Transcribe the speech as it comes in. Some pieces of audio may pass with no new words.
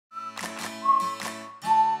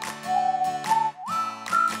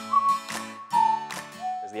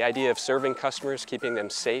The idea of serving customers, keeping them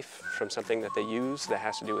safe from something that they use that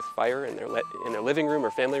has to do with fire in their living room or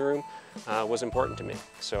family room was important to me.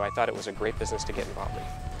 So I thought it was a great business to get involved in.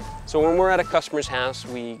 So when we're at a customer's house,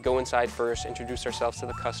 we go inside first, introduce ourselves to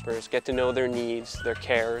the customers, get to know their needs, their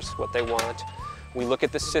cares, what they want. We look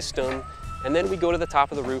at the system, and then we go to the top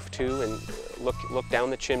of the roof too and look down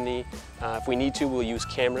the chimney. If we need to, we'll use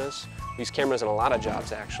cameras. We use cameras in a lot of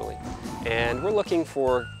jobs actually. And we're looking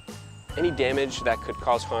for any damage that could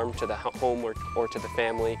cause harm to the home or to the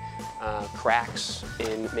family, cracks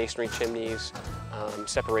in masonry chimneys,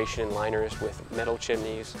 separation in liners with metal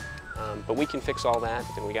chimneys. But we can fix all that,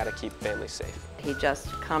 and we got to keep families safe. He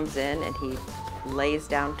just comes in and he lays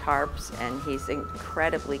down tarps, and he's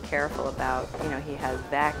incredibly careful about, he has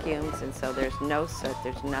vacuums, and so there's no soot,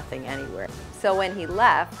 there's nothing anywhere. So when he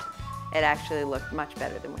left, it actually looked much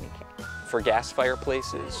better than when he came. For gas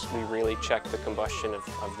fireplaces, we really check the combustion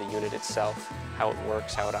of the unit itself, how it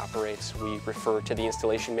works, how it operates. We refer to the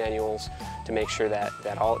installation manuals to make sure that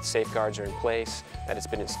all its safeguards are in place, that it's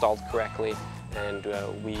been installed correctly, and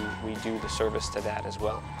we do the service to that as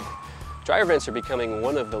well. Dryer vents are becoming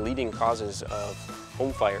one of the leading causes of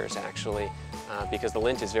home fires actually, because the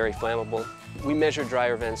lint is very flammable. We measure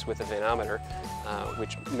dryer vents with a vanometer,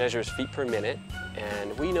 which measures feet per minute,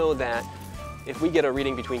 and we know that if we get a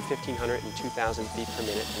reading between 1,500 and 2,000 feet per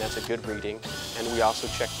minute, and that's a good reading, and we also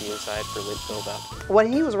check the inside for lint buildup.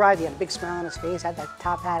 When he was arrived, he had a big smile on his face, had that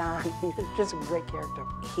top hat on. He was just a great character.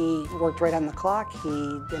 He worked right on the clock.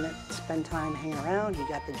 He didn't spend time hanging around. He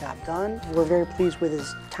got the job done. We're very pleased with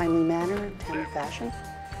his timely manner, timely fashion,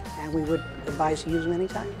 and we would advise to use him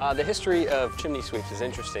anytime. The history of chimney sweeps is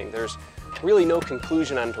interesting. There's really no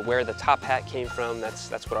conclusion on to where the top hat came from. That's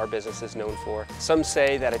what our business is known for. Some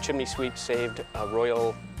say that a chimney sweep saved a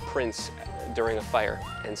royal prince during a fire,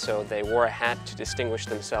 and so they wore a hat to distinguish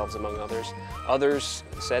themselves among others. Others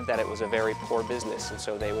said that it was a very poor business, and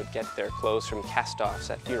so they would get their clothes from cast-offs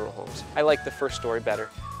at funeral homes. I like the first story better.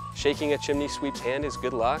 Shaking a chimney sweep's hand is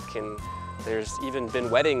good luck, and there's even been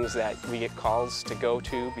weddings that we get calls to go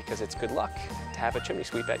to because it's good luck to have a chimney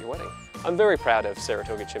sweep at your wedding. I'm very proud of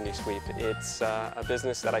Saratoga Chimney Sweep. It's a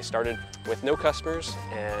business that I started with no customers,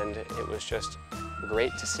 and it was just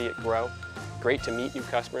great to see it grow. Great to meet new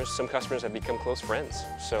customers. Some customers have become close friends.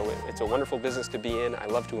 So it's a wonderful business to be in. I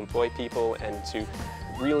love to employ people and to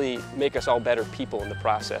really make us all better people in the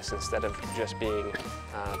process instead of just being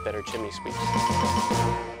better chimney sweeps.